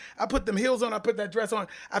feminine. I put them heels on, I put that dress on.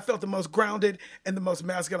 I felt the most grounded and the most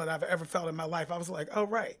masculine I've ever felt in my life. I was like, oh,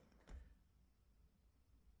 right.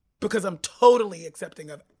 Because I'm totally accepting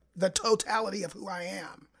of the totality of who I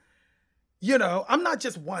am. You know, I'm not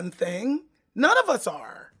just one thing. None of us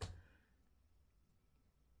are.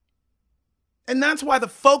 And that's why the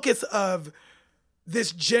focus of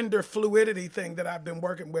this gender fluidity thing that I've been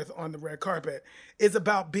working with on the red carpet is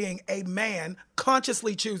about being a man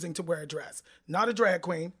consciously choosing to wear a dress. Not a drag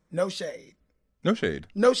queen, no shade. No shade.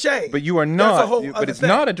 No shade. But you are not, That's a whole but it's thing.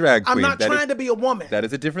 not a drag queen. I'm not trying to be a woman. That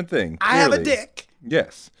is a different thing. I have a clearly. dick.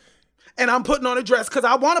 Yes. And I'm putting on a dress because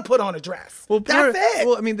I want to put on a dress. Well, that's it.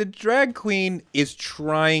 Well, I mean, the drag queen is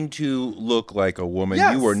trying to look like a woman.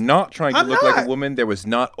 Yes. You were not trying to look like not. a woman. There was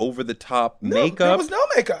not over-the-top No, makeup. there was no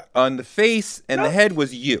makeup. On the face and the head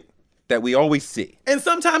was you that we always see. And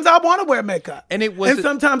sometimes I want to wear makeup. And it was. And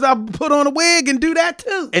sometimes I put on a wig and do that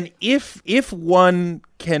too. And if one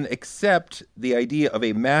can accept the idea of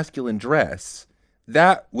a masculine dress,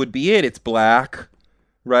 that would be it. It's black.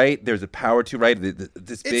 Right? There's a power to, right?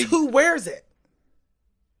 This big. It's who wears it.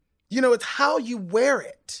 You know, it's how you wear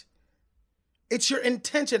it. It's your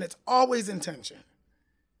intention. It's always intention.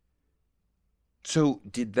 So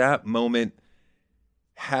did that moment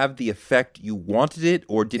have the effect you wanted it,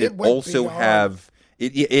 or did it also have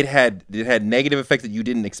it had negative effects that you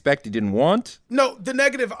didn't expect, you didn't want? No, the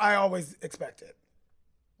negative I always expected.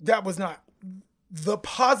 That was not. The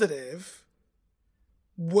positive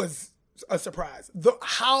was a surprise.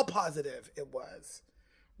 How positive it was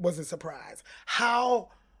a surprise. How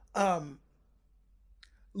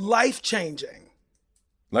life-changing.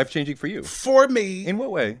 Life-changing for you? For me. In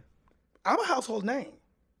what way? I'm a household name.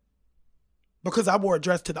 because I wore a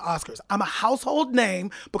dress to the Oscars. I'm a household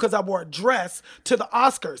name because I wore a dress to the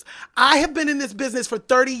Oscars. I have been in this business for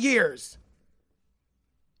 30 years.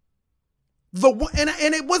 And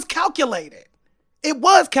it was calculated. It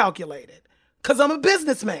was calculated because I'm a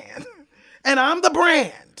businessman and I'm the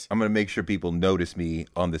brand. I'm going to make sure people notice me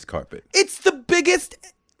on this carpet. It's the biggest,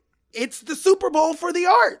 it's the Super Bowl for the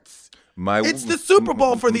arts. It's the Super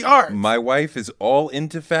Bowl for the arts. My wife is all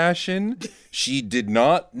into fashion. She did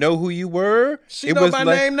not know who you were. She knows my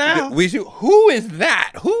name now. Who is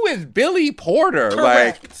that? Who is Billy Porter?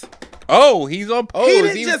 Correct. He's on Pose. He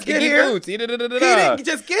didn't just get here. Boots. He didn't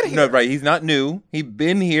just get here. No, right. He's not new. He'd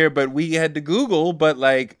been here, but we had to Google. But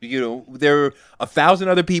there were 1,000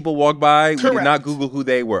 other people walk by. Correct. We did not Google who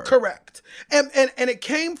they were. Correct. And it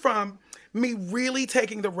came from me really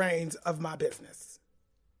taking the reins of my business.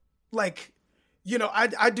 Like,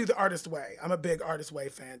 I do the Artist Way. I'm a big Artist Way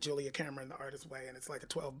fan. Julia Cameron, the Artist Way. And it's like a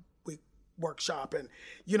 12-week workshop. And,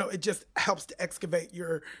 it just helps to excavate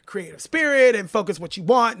your creative spirit and focus what you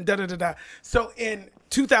want and da-da-da-da. So in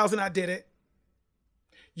 2000, I did it.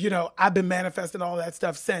 I've been manifesting all that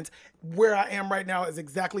stuff since. Where I am right now is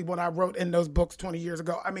exactly what I wrote in those books 20 years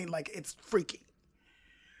ago. I mean, it's freaky.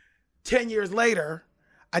 10 years later,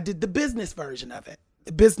 I did the business version of it.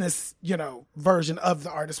 The business, version of the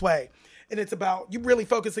Artist Way. And it's about you really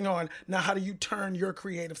focusing on now how do you turn your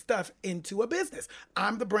creative stuff into a business?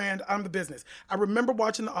 I'm the brand, I'm the business. I remember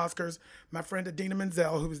watching the Oscars, my friend Idina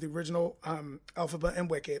Menzel, who was the original Elphaba and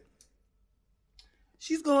Wicked.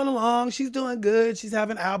 She's going along, she's doing good, she's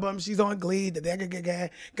having albums, she's on Glee,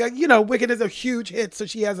 Wicked is a huge hit, so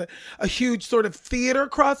she has a huge sort of theater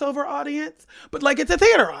crossover audience, but it's a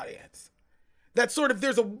theater audience. That's sort of,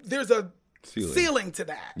 there's a ceiling to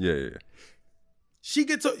that. Yeah. She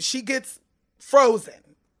gets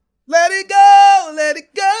Frozen. Let it go.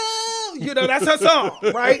 That's her song,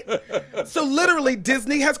 right? So literally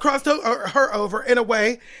Disney has crossed her over in a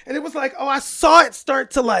way. And it was I saw it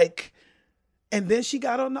start to and then she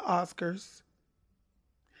got on the Oscars.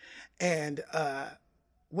 And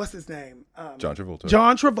what's his name? John Travolta.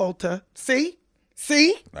 John Travolta. See?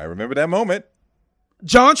 I remember that moment.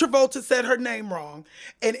 John Travolta said her name wrong.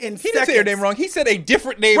 And in He didn't say her name wrong. He said a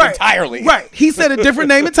different name entirely. Right. He said a different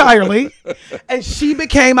name entirely. And she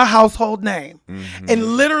became a household name. Mm-hmm.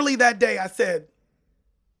 And literally that day I said,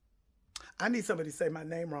 I need somebody to say my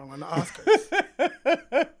name wrong on the Oscars.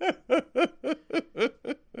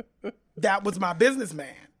 That was my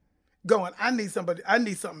businessman going, I need something. I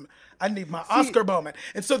need my Oscar moment.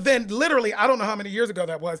 And so then literally, I don't know how many years ago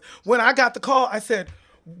that was, when I got the call, I said,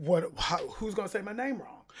 who's going to say my name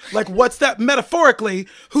wrong? What's that metaphorically?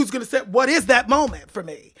 Who's going to say, what is that moment for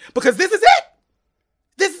me? Because this is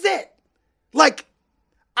it.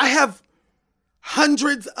 I have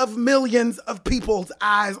hundreds of millions of people's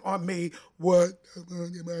eyes on me. What the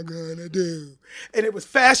fuck am I going to do? And it was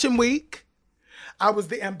Fashion Week. I was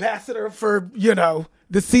the ambassador for, the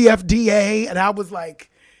CFDA. And I was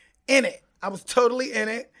in it. I was totally in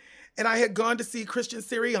it. And I had gone to see Christian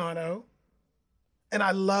Siriano. And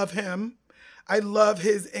I love him. I love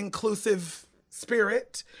his inclusive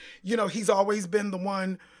spirit. He's always been the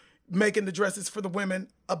one making the dresses for the women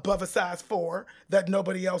above a size 4 that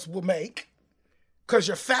nobody else will make. Because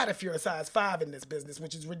you're fat if you're a size 5 in this business,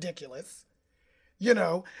 which is ridiculous.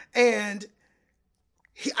 And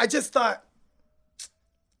I just thought,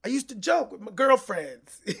 I used to joke with my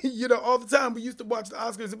girlfriends, all the time. We used to watch the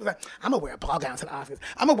Oscars. It was I'm going to wear a ball gown to the Oscars.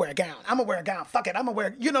 I'm going to wear a gown. Fuck it. I'm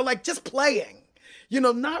going to wear, just playing.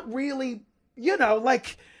 Not really,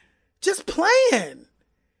 just playing.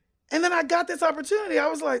 And then I got this opportunity. I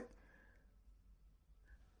was like,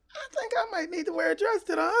 I think I might need to wear a dress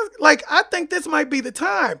to the Oscars. I think this might be the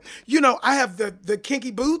time. I have the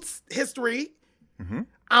kinky boots history. Mm-hmm.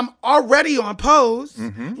 I'm already on Pose.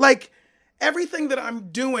 Mm-hmm. Everything that I'm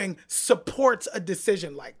doing supports a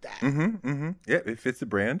decision like that. Mm-hmm, mm-hmm. Yeah, it fits the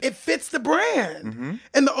brand. Mm-hmm.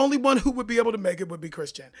 And the only one who would be able to make it would be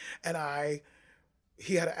Christian. And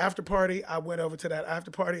he had an after party. I went over to that after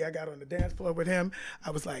party. I got on the dance floor with him. I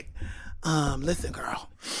was like, listen, girl,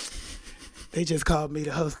 they just called me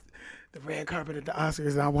to host the red carpet at the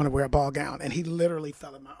Oscars and I want to wear a ball gown. And he literally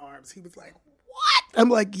fell in my arms. He was like, what? I'm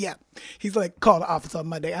like, yeah. He's like, call the office on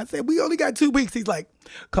Monday. I said, we only got 2 weeks. He's like,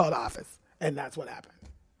 call the office. And that's what happened.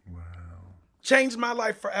 Wow. Changed my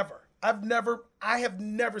life forever. I have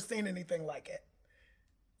never seen anything like it.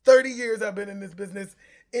 30 years I've been in this business.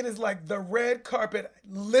 It is like the red carpet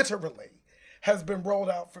literally has been rolled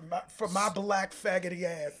out for my black faggoty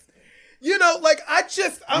ass.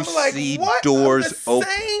 I'm like, what? Doors I'm the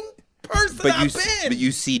same person I've been. But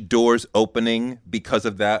you see doors opening because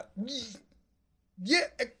of that? Yeah.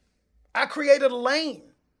 I created a lane.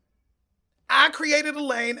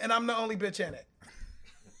 And I'm the only bitch in it.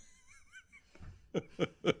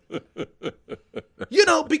 You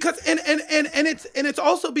know, because and it's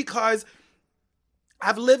also because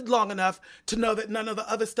I've lived long enough to know that none of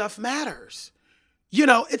the other stuff matters. You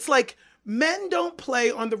know, it's like men don't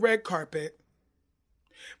play on the red carpet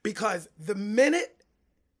because the minute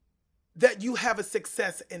that you have a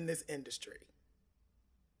success in this industry,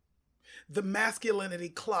 the masculinity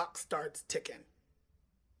clock starts ticking.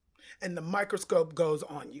 And the microscope goes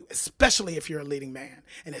on you, especially if you're a leading man,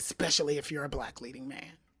 and especially if you're a black leading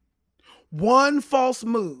man. One false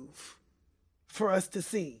move for us to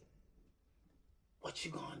see what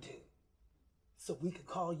you gonna do, so we could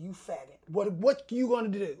call you faggot. What you gonna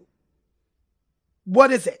do?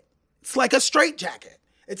 What is it? It's like a straitjacket.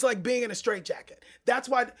 It's like being in a straitjacket. That's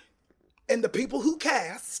why, and the people who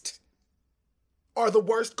cast are the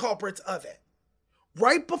worst culprits of it.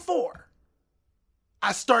 Right before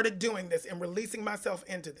I started doing this and releasing myself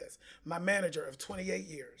into this, my manager of 28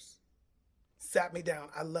 years sat me down.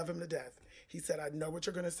 I love him to death. He said, I know what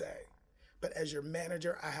you're going to say, but as your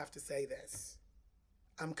manager, I have to say this.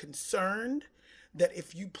 I'm concerned that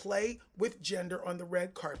if you play with gender on the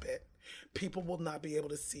red carpet, people will not be able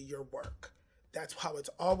to see your work. That's how it's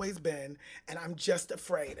always been, and I'm just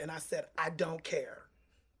afraid. And I said, I don't care.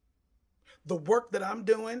 The work that I'm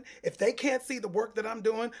doing, if they can't see the work that I'm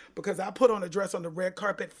doing because I put on a dress on the red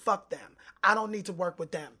carpet, fuck them. I don't need to work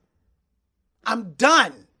with them. I'm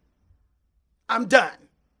done.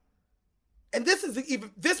 And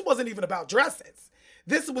this wasn't even about dresses.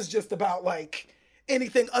 This was just about like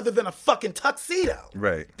anything other than a fucking tuxedo.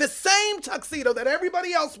 Right. The same tuxedo that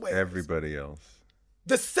everybody else wears. Everybody else.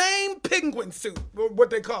 The same penguin suit, or what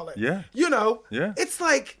they call it. Yeah. You know? Yeah. It's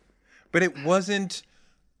like... But it wasn't,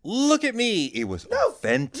 look at me. It was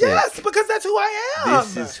authentic. Yes, because that's who I am.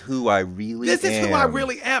 This is who I really am. This is who I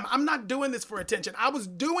really am. I'm not doing this for attention. I was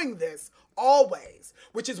doing this always,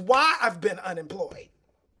 which is why I've been unemployed.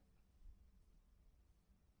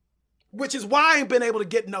 Which is why I ain't been able to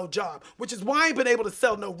get no job. Which is why I ain't been able to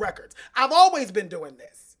sell no records. I've always been doing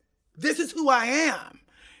this. This is who I am.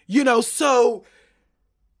 You know, so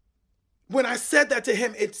when I said that to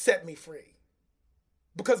him, it set me free.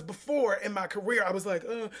 Because before in my career, I was like,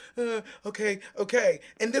 okay.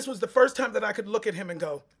 And this was the first time that I could look at him and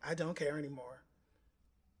go, I don't care anymore.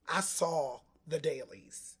 I saw the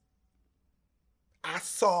dailies. I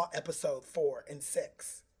saw episode 4 and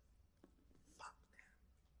 6.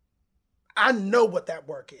 I know what that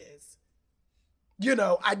work is. You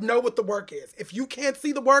know, I know what the work is. If you can't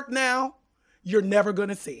see the work now, you're never going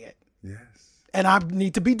to see it. Yes. And I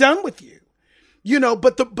need to be done with you. You know,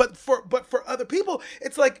 but for other people,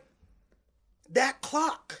 it's like that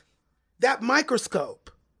clock, that microscope.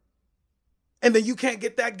 And then you can't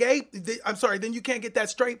get that then you can't get that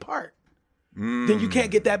straight part. Then you can't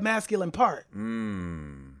get that masculine part.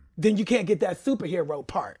 Then you can't get that superhero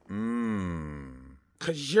part.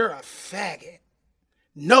 Because you're a faggot.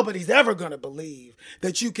 Nobody's ever going to believe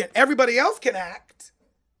that you can. Everybody else can act.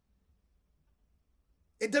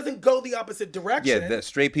 It doesn't go the opposite direction. Yeah, that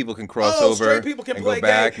straight people can cross over. Straight people can and play go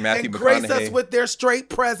back. gay Matthew and grace McConaughey. us with their straight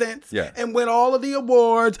presence. Yeah. And win all of the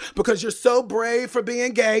awards because you're so brave for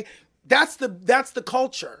being gay. That's the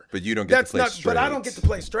culture. But you don't get to play straight. But I don't get to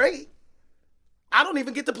play straight. I don't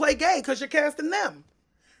even get to play gay because you're casting them.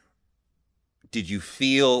 Did you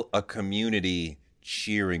feel a community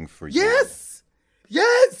cheering for you?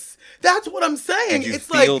 Yes. That's what I'm saying. Did you it's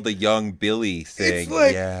feel like, the young Billy saying, it's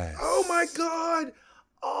like, yes? Oh my God.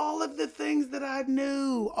 All of the things that I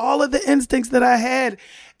knew, all of the instincts that I had,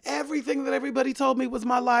 everything that everybody told me was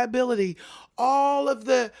my liability,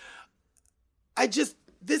 this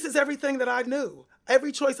is everything that I knew.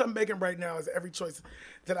 Every choice I'm making right now is every choice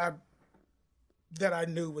that I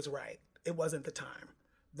knew was right. It wasn't the time.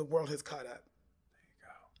 The world has caught up.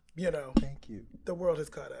 There you go. You know. Thank you. The world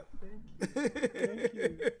has caught up. Thank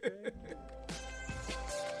you.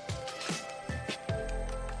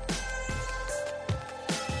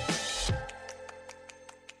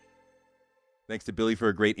 Thanks to Billy for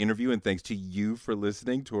a great interview, and thanks to you for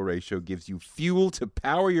listening. Touré Show gives you fuel to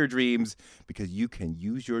power your dreams because you can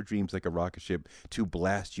use your dreams like a rocket ship to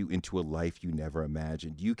blast you into a life you never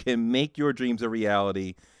imagined. You can make your dreams a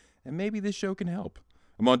reality, and maybe this show can help.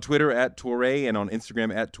 I'm on Twitter at Touré and on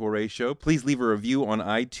Instagram at Touré Show. Please leave a review on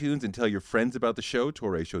iTunes and tell your friends about the show.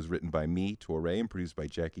 Touré Show is written by me, Touré, and produced by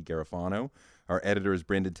Jackie Garofano. Our editor is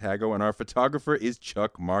Brendan Tago, and our photographer is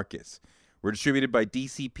Chuck Marcus. We're distributed by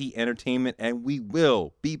DCP Entertainment, and we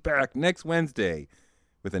will be back next Wednesday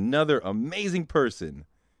with another amazing person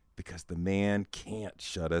because the man can't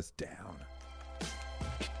shut us down.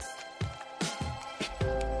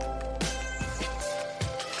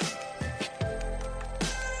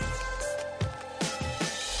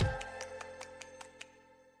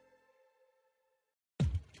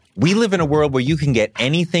 We live in a world where you can get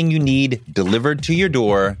anything you need delivered to your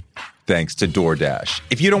door thanks to DoorDash.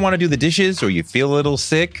 If you don't want to do the dishes or you feel a little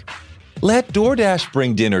sick, let DoorDash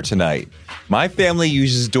bring dinner tonight. My family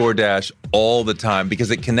uses DoorDash all the time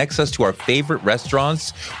because it connects us to our favorite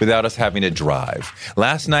restaurants without us having to drive.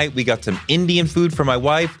 Last night, we got some Indian food for my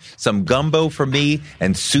wife, some gumbo for me,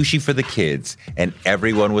 and sushi for the kids. And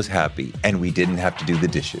everyone was happy, and we didn't have to do the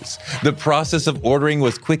dishes. The process of ordering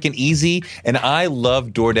was quick and easy, and I love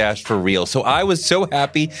DoorDash for real. So I was so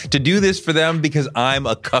happy to do this for them because I'm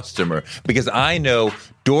a customer, because I know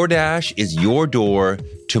DoorDash is your door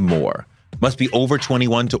to more. Must be over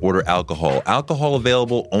 21 to order alcohol. Alcohol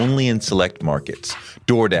available only in select markets.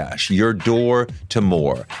 DoorDash, your door to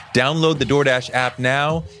more. Download the DoorDash app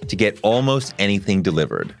now to get almost anything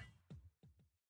delivered.